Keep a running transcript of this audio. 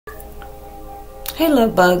Hey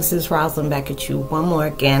love bugs, it's Roslynn back at you one more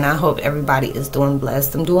again. I hope everybody is doing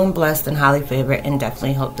blessed. I'm doing blessed and highly favored, and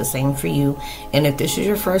definitely hope the same for you. And if this is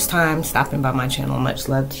your first time stopping by my channel, much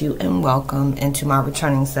love to you and welcome. And to my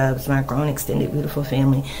returning subs, my grown extended beautiful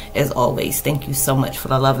family, as always, thank you so much for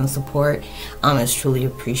the love and support. It's truly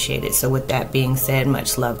appreciated. So with that being said,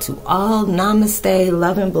 much love to all. Namaste,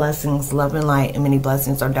 love and blessings, love and light, and many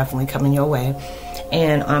blessings are definitely coming your way.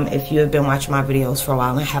 And if you have been watching my videos for a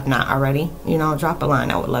while and have not already, drop a line.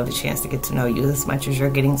 I would love the chance to get to know you as much as you're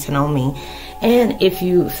getting to know me. And if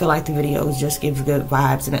you feel like the videos just gives good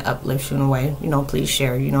vibes and it uplifts you in a way, please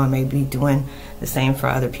share. I may be doing the same for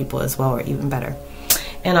other people as well, or even better.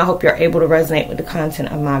 And I hope you're able to resonate with the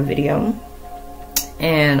content of my video.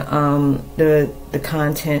 And the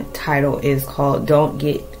content title is called "Don't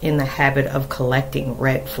Get in the Habit of Collecting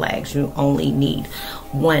Red Flags. You only need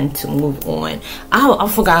one to move on." I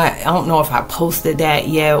forgot, I don't know if I posted that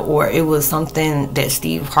yet, or it was something that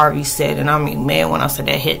Steve Harvey said, and I mean, man, when I said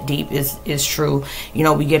that hit deep, is true.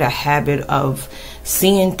 We get a habit of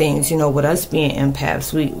seeing things, with us being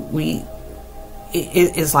empaths,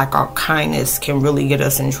 it's like our kindness can really get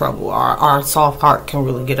us in trouble. Our soft heart can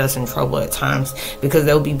really get us in trouble at times, because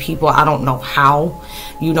there'll be people, I don't know how,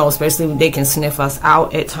 especially when they can sniff us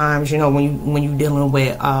out at times, when you're dealing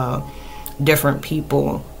with different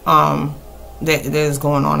people that is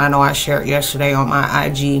going on. I know I shared yesterday on my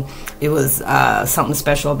IG, it was something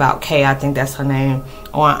special about Kay, I think that's her name,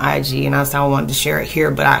 on IG, and I said I wanted to share it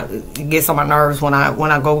here, but it gets on my nerves when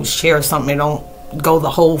I go share something, it don't go the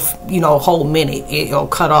whole whole minute, it'll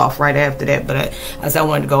cut off right after that. But I said I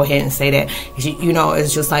wanted to go ahead and say that,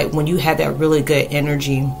 it's just like when you have that really good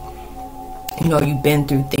energy, you've been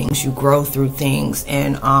through things, you grow through things,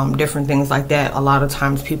 and different things like that. A lot of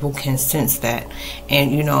times people can sense that,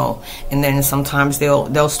 and and then sometimes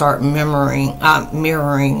they'll start mirroring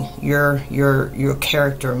your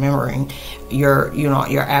character, mirroring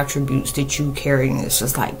your attributes that you carry, and it's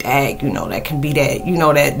just like, dang, that can be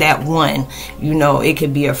that that one, it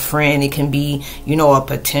could be a friend, it can be a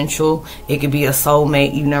potential, it could be a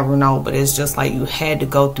soulmate, you never know. But it's just like you had to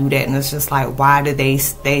go through that, and it's just like, why do they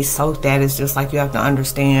soak that? It's just like you have to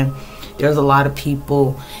understand, there's a lot of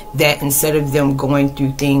people that instead of them going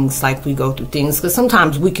through things like we go through things, because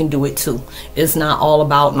sometimes we can do it too. It's not all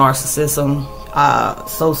about narcissism,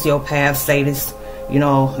 sociopaths, sadists,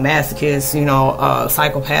 masochists,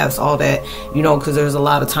 psychopaths, all that, because there's a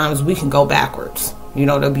lot of times we can go backwards.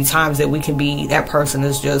 There'll be times that we can be, that person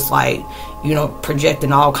is just like,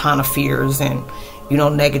 projecting all kind of fears and,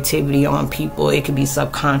 negativity on people. It could be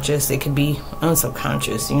subconscious, it could be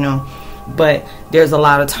unsubconscious, but there's a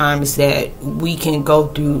lot of times that we can go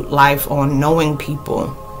through life on knowing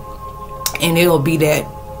people, and it'll be that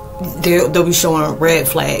they'll be showing red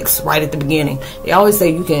flags right at the beginning. They always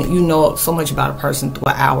say you know so much about a person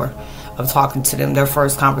through an hour of talking to them, their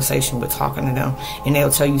first conversation with talking to them, and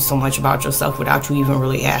they'll tell you so much about yourself without you even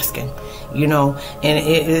really asking, and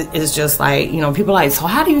it's just like, people are like, so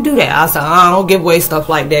how do you do that? I said, I don't give away stuff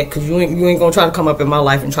like that, because you ain't gonna try to come up in my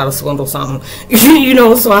life and try to swindle something.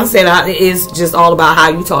 So I said, it's just all about how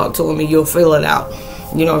you talk to them, and you'll feel it out.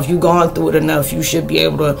 If you've gone through it enough, you should be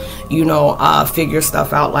able to, figure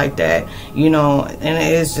stuff out like that, and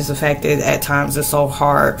it's just the fact that at times it's so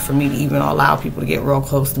hard for me to even allow people to get real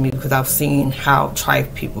close to me, because I've seen how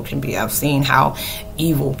trite people can be. I've seen how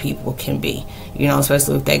evil people can be,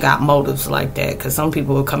 especially if they got motives like that, because some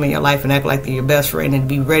people will come in your life and act like they're your best friend and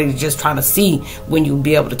be ready to just try to see when you'll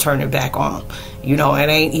be able to turn it back on. It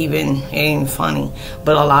ain't funny,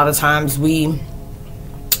 but a lot of times we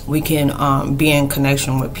can be in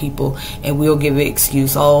connection with people, and we'll give an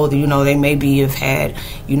excuse. Oh, they maybe have had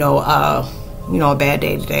a bad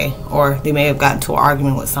day today, or they may have gotten into an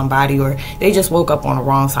argument with somebody, or they just woke up on the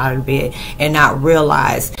wrong side of the bed, and not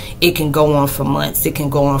realize it can go on for months, it can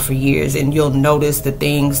go on for years, and you'll notice the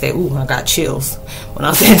things that, ooh, I got chills when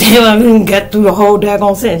I said, damn, I didn't get through the whole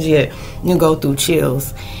daggone sentence yet. You go through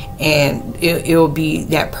chills, and it'll be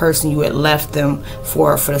that person you had left them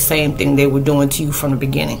for the same thing they were doing to you from the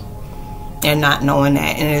beginning, and not knowing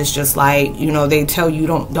that. And it's just like, they tell you,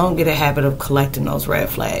 don't get a habit of collecting those red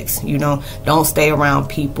flags. Don't stay around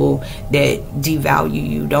people that devalue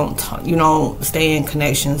you. Don't stay in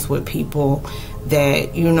connections with people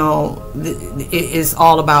that it's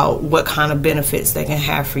all about what kind of benefits they can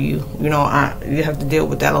have for you. You have to deal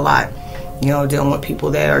with that a lot, dealing with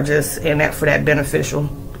people that are just in that for that beneficial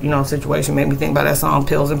situation. Made me think about that song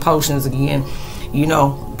Pills and Potions again.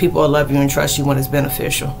 People will love you and trust you when it's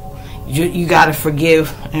beneficial. You got to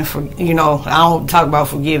forgive and I don't talk about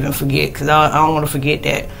forgive and forget, because I don't want to forget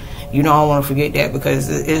that. You know, I don't want to forget that, because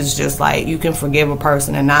it's just like, you can forgive a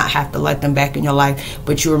person and not have to let them back in your life,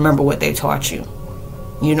 but you remember what they taught you.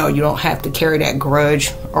 You know, you don't have to carry that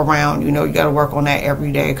grudge around. You know, you got to work on that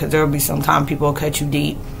every day, because there'll be some time people will cut you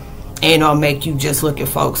deep and it'll make you just look at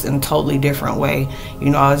folks in a totally different way. You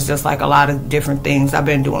know, it's just like a lot of different things. I've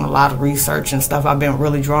been doing a lot of research and stuff I've been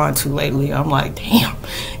really drawn to lately. I'm like, damn,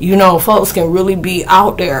 you know, folks can really be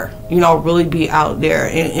out there, you know, really be out there.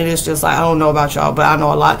 And it's just like, I don't know about y'all, but I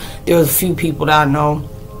know a lot. There's a few people that I know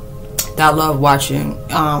that I love watching,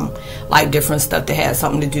 like different stuff that has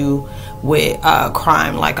something to do with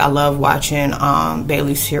crime. Like I love watching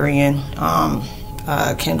Bailey Sarian,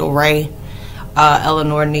 Kendall Ray,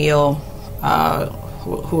 Eleanor Neal,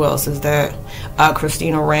 who else is that?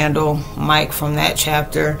 Christina Randall, Mike from that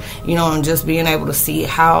chapter. You know, and just being able to see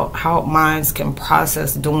how minds can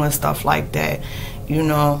process doing stuff like that. You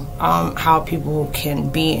know, how people can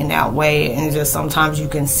be in that way, and just sometimes you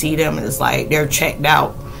can see them and it's like they're checked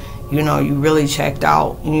out. You know, you really checked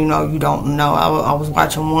out. You know, you don't know. I was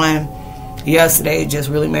watching one yesterday, it just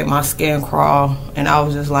really made my skin crawl, and I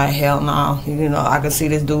was just like, hell no. You know, I could see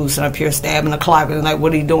this dude sitting up here stabbing the clock, and like,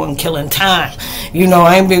 what are you doing, killing time? You know,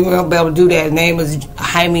 I ain't been able to do that. His name is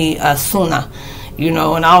Jaime Suna, you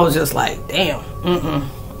know, and I was just like, damn,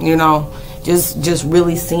 you know, just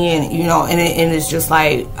really seeing, you know, and it's just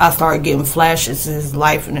like, I started getting flashes in his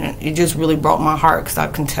life, and it just really broke my heart, because I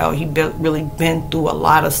can tell he really been through a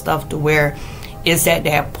lot of stuff, to where it's at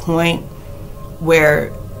that point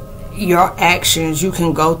where your actions, you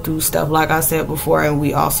can go through stuff, like I said before, and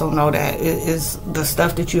we also know that it is the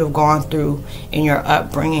stuff that you have gone through in your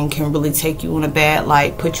upbringing can really take you in a bad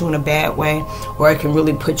light, put you in a bad way, or it can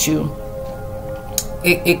really put you,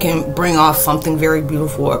 it can bring off something very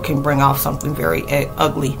beautiful, or it can bring off something very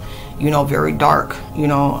ugly, you know, very dark, you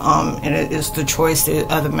know, and it's the choice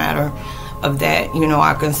of the matter of that. You know,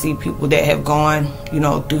 I can see people that have gone, you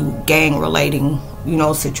know, through gang relating, you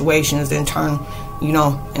know, situations, and turn, you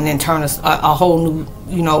know, and then turn a whole new,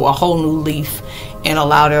 you know, a whole new leaf, and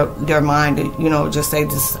allow their mind to, you know, just say,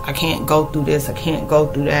 this, I can't go through this, I can't go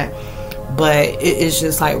through that. But it's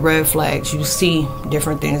just like red flags. You see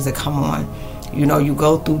different things that come on. You know, you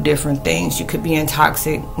go through different things. You could be in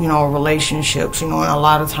toxic, you know, relationships, you know, and a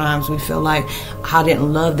lot of times we feel like, I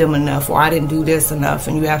didn't love them enough, or I didn't do this enough.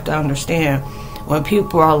 And you have to understand, when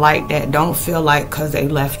people are like that, don't feel like because they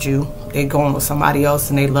left you, they're going with somebody else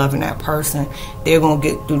and they loving that person, they're going to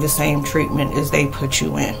get through the same treatment as they put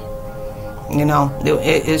you in. You know,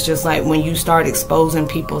 it's just like when you start exposing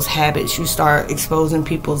people's habits, you start exposing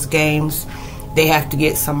people's games, they have to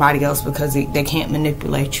get somebody else, because they can't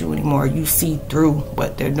manipulate you anymore. You see through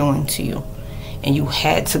what they're doing to you. And you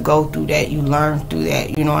had to go through that. You learned through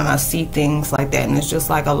that, you know, and I see things like that. And it's just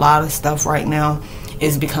like a lot of stuff right now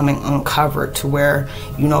is becoming uncovered, to where,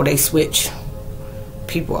 you know, they switch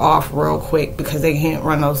people off real quick because they can't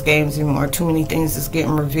run those games anymore. Too many things is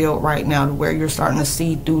getting revealed right now, to where you're starting to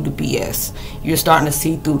see through the BS. You're starting to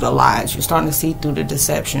see through the lies. You're starting to see through the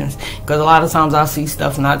deceptions. Because a lot of times I see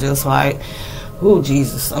stuff and I just like, oh,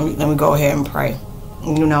 Jesus, let me go ahead and pray.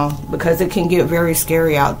 You know, because it can get very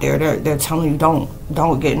scary out there. They're telling you,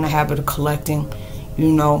 don't get in the habit of collecting,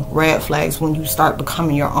 you know, red flags. When you start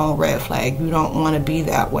becoming your own red flag, you don't want to be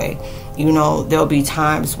that way. You know, there'll be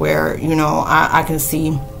times where, you know, I can see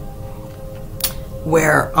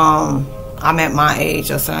where I'm at my age.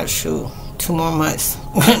 I said, shoot, 2 more months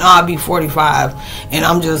and I'll be 45, and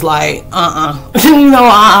I'm just like, you know,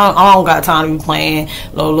 I don't got time to be playing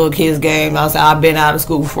little kids games. I said, I've been out of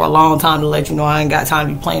school for a long time to let you know I ain't got time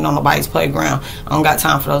to be playing on nobody's playground. I don't got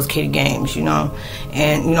time for those kiddie games, you know.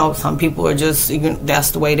 And you know, some people are just,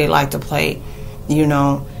 that's the way they like to play, you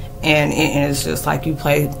know. And it's just like, you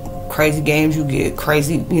play crazy games, you get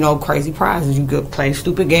crazy, you know, crazy prizes. You could play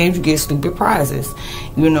stupid games, you get stupid prizes,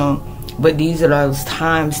 you know. But these are those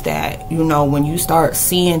times that, you know, when you start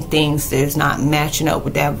seeing things that's not matching up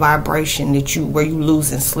with that vibration that where you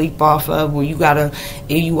losing sleep off of, where you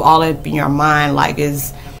all up in your mind, like,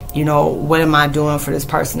 is, you know, what am I doing for this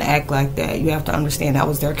person to act like that? You have to understand that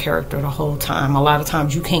was their character the whole time. A lot of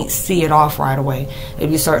times you can't see it off right away.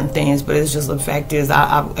 There'll be certain things, but it's just, the fact is,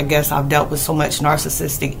 I guess I've dealt with so much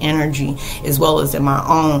narcissistic energy, as well as in my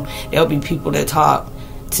own. There'll be people that talk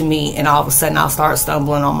to me, and all of a sudden I'll start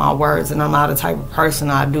stumbling on my words, and I'm not the type of person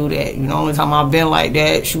I do that. You know, only time I've been like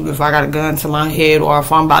that, shoot, if I got a gun to my head, or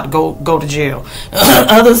if I'm about to go to jail.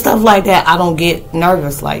 Other stuff like that, I don't get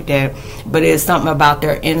nervous like that. But it's something about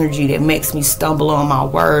their energy that makes me stumble on my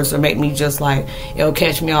words, or make me just like, it'll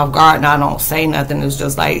catch me off guard and I don't say nothing. It's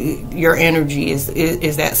just like, your energy is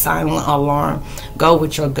that silent alarm. Go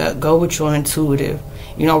with your gut, go with your intuitive.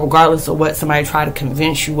 You know, regardless of what somebody try to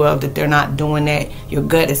convince you of, that they're not doing that, your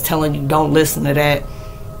gut is telling you don't listen to that.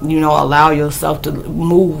 You know, allow yourself to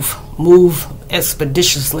move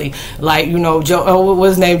expeditiously. Like, you know,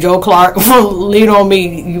 what's his name, Joe Clark, lean on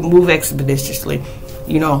me, you move expeditiously.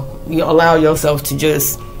 You know, you allow yourself to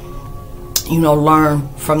just, you know, learn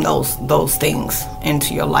from those things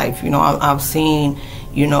into your life. You know, I've seen,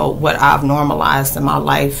 you know, what I've normalized in my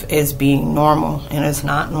life as being normal, and it's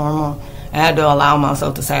not normal. I had to allow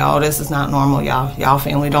myself to say, oh, this is not normal, y'all. Y'all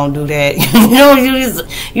family don't do that.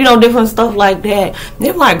 you know, different stuff like that.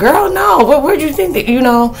 They're like, girl, no, where'd you think that, you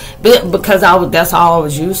know, because that's all I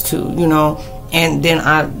was used to, you know. And then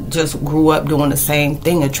I just grew up doing the same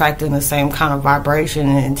thing, attracting the same kind of vibration,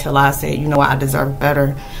 until I said, you know what, I deserve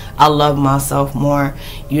better. I love myself more.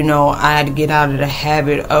 You know, I had to get out of the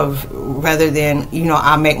habit of, rather than, you know,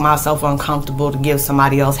 I make myself uncomfortable to give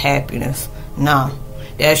somebody else happiness. No.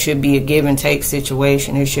 That should be a give and take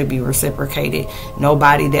situation. It should be reciprocated.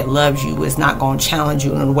 Nobody that loves you is not going to challenge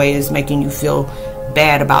you in a way that's making you feel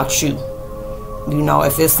bad about you. You know,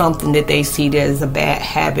 if it's something that they see that is a bad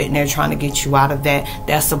habit and they're trying to get you out of that,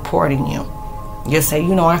 that's supporting you. Just say,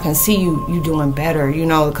 you know, I can see you doing better, you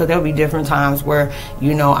know, because there'll be different times where,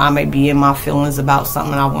 you know, I may be in my feelings about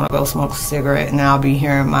something and I want to go smoke a cigarette, and then I'll be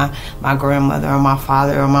hearing my grandmother or my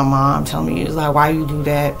father or my mom tell me, it's like, why you do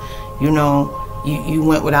that? You know, you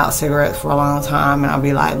went without cigarettes for a long time. And I'll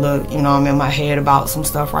be like, look, you know, I'm in my head about some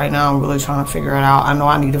stuff right now. I'm really trying to figure it out. I know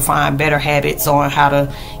I need to find better habits on how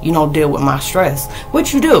to, you know, deal with my stress,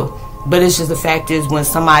 which you do. But it's just, the fact is, when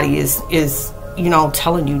somebody is you know,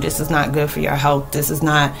 telling you this is not good for your health, this is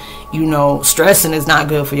not, you know, stressing is not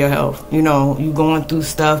good for your health. You know, you going through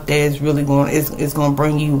stuff that is really going to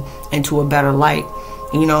bring you into a better light.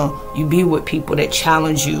 You know, you be with people that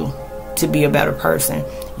challenge you to be a better person.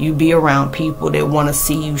 You be around people that want to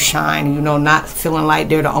see you shine, you know, not feeling like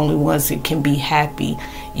they're the only ones that can be happy,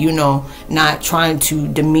 you know, not trying to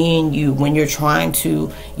demean you when you're trying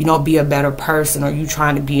to, you know, be a better person, or you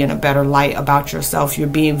trying to be in a better light about yourself. You're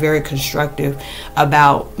being very constructive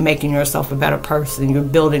about making yourself a better person. You're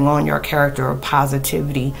building on your character of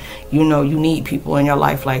positivity. You know, you need people in your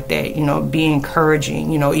life like that. You know, be encouraging.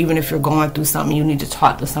 You know, even if you're going through something, you need to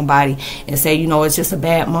talk to somebody and say, you know, it's just a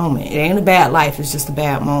bad moment. It ain't a bad life. It's just a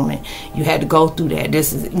bad moment. You had to go through that.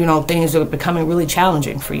 This is, you know, things are becoming really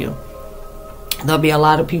challenging for you. There'll be a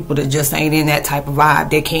lot of people that just ain't in that type of vibe.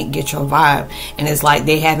 They can't get your vibe. And it's like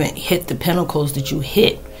they haven't hit the pinnacles that you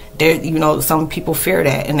hit. They're, you know, some people fear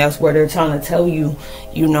that. And that's where they're trying to tell you,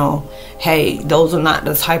 you know, hey, those are not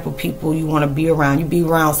the type of people you want to be around. You be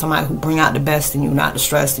around somebody who bring out the best in you, not the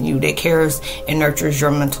stress in you, that cares and nurtures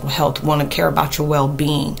your mental health, want to care about your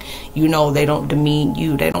well-being. You know, they don't demean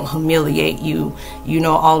you, they don't humiliate you, you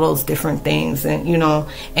know, all those different things. And, you know,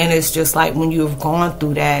 and it's just like when you've gone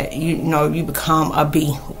through that, you know, you become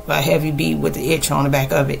a heavy bee with the itch on the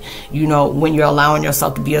back of it. You know, when you're allowing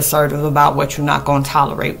yourself to be assertive about what you're not going to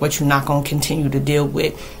tolerate, what you're not going to continue to deal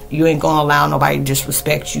with. You ain't gonna allow nobody to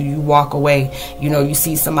disrespect you. You walk away. You know, you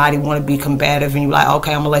see somebody want to be combative and you're like,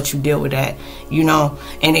 okay, I'm gonna let you deal with that. You know,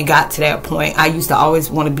 and it got to that point. I used to always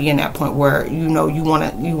want to be in that point where, you know, you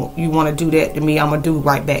wanna do that to me, I'm gonna do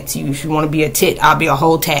right back to you. If you want to be a tit, I'll be a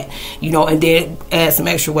whole tat. You know, and then add some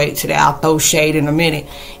extra weight to that. I'll throw shade in a minute.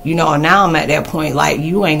 You know, and now I'm at that point, like,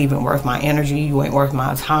 you ain't even worth my energy. You ain't worth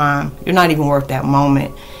my time. You're not even worth that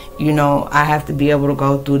moment. You know, I have to be able to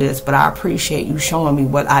go through this, but I appreciate you showing me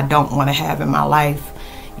what I don't want to have in my life.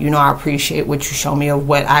 You know, I appreciate what you show me of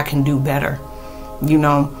what I can do better. You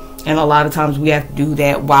know, and a lot of times we have to do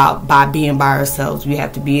that by being by ourselves. We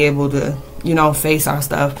have to be able to, you know, face our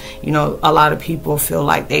stuff. You know, a lot of people feel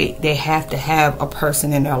like they have to have a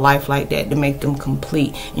person in their life like that to make them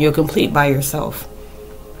complete. And you're complete by yourself.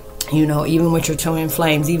 You know, even with your twin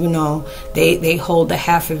flames, even though they hold the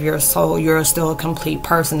half of your soul, you're still a complete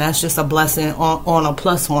person. That's just a blessing on a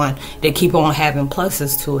plus one. They keep on having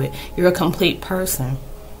pluses to it. You're a complete person.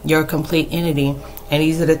 You're a complete entity. And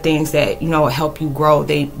these are the things that, you know, help you grow.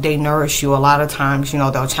 They nourish you. A lot of times, you know,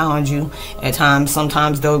 they'll challenge you at times.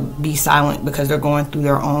 Sometimes they'll be silent because they're going through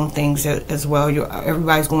their own things as well.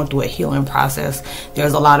 Everybody's going through a healing process.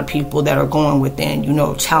 There's a lot of people that are going within, you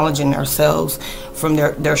know, challenging themselves from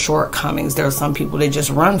their shortcomings. There are some people that just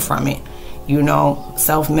run from it. You know,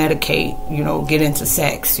 self-medicate, you know, get into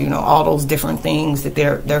sex, you know, all those different things that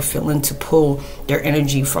they're feeling to pull their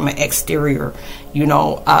energy from an exterior, you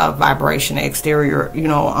know, vibration, exterior, you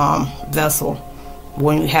know, vessel.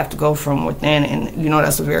 When you have to go from within, and, you know,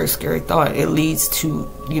 that's a very scary thought. It leads to,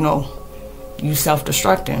 you know, you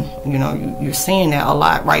self-destructing. You know, you're seeing that a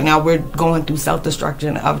lot. Right now we're going through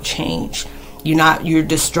self-destruction of change. You're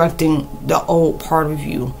destructing the old part of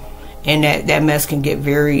you, and that mess can get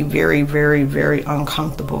very, very, very, very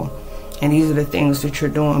uncomfortable. And these are the things that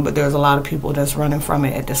you're doing, but there's a lot of people that's running from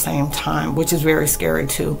it at the same time, which is very scary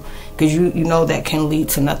too, because you know that can lead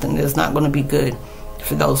to nothing. That's not going to be good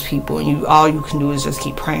for those people, and all you can do is just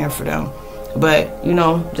keep praying for them. But, you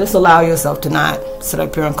know, just allow yourself to not sit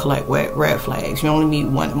up here and collect red flags. You only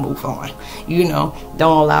need one to move on. You know,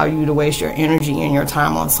 don't allow you to waste your energy and your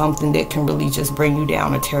time on something that can really just bring you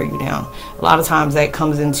down or tear you down. A lot of times that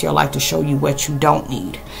comes into your life to show you what you don't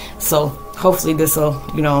need. So hopefully this will,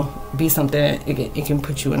 you know, be something that it can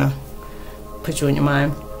put you in your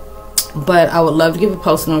mind. But I would love to give a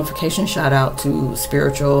post notification shout out to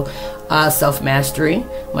Spiritual Self-Mastery.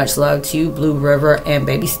 Much love to you. Blue River and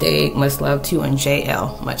Baby Steak. Much love to you. And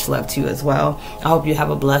JL. Much love to you as well. I hope you have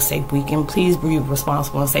a blessed, safe weekend. Please be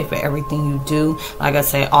responsible and safe for everything you do. Like I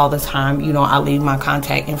say all the time, you know, I leave my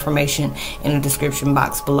contact information in the description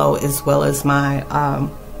box below, as well as my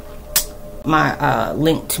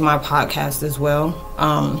link to my podcast as well.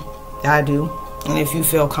 I do. And if you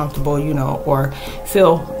feel comfortable, you know, or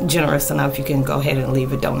feel generous enough, you can go ahead and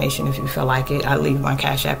leave a donation if you feel like it. I leave my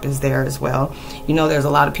Cash App is there as well. You know, there's a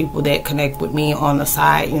lot of people that connect with me on the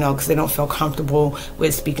side, you know, because they don't feel comfortable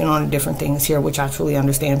with speaking on different things here, which I truly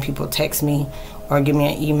understand. People text me or give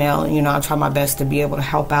me an email, and, you know, I try my best to be able to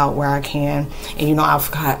help out where I can. And, you know, I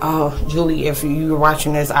forgot, oh, Julie, if you were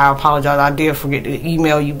watching this, I apologize. I did forget to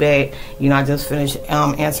email you back. You know, I just finished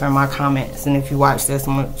answering my comments. And if you watch this,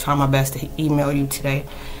 I'm going to try my best to email you today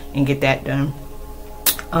and get that done.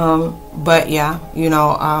 But, yeah, you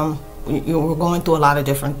know, we're going through a lot of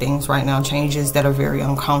different things right now, changes that are very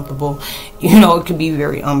uncomfortable. You know, it can be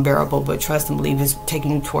very unbearable, but trust and believe it's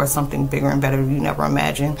taking you towards something bigger and better than you never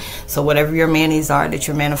imagined. So whatever your manis are that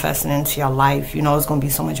you're manifesting into your life, you know, it's going to be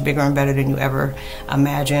so much bigger and better than you ever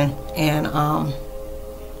imagined, and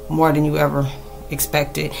more than you ever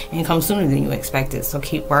expected, and come sooner than you expected. So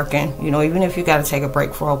keep working. You know, even if you got to take a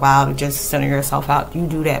break for a while to just center yourself out, you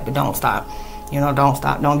do that, but don't stop. You know, don't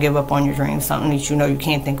stop. Don't give up on your dreams. Something that you know you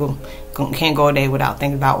can't think of, can't go a day without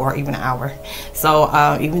thinking about, or even an hour.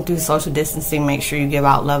 So even through social distancing, make sure you give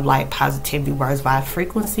out love, light, positivity, words, vibe,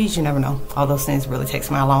 frequencies. You never know. All those things really takes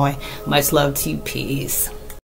me a long way. Much love to you. Peace.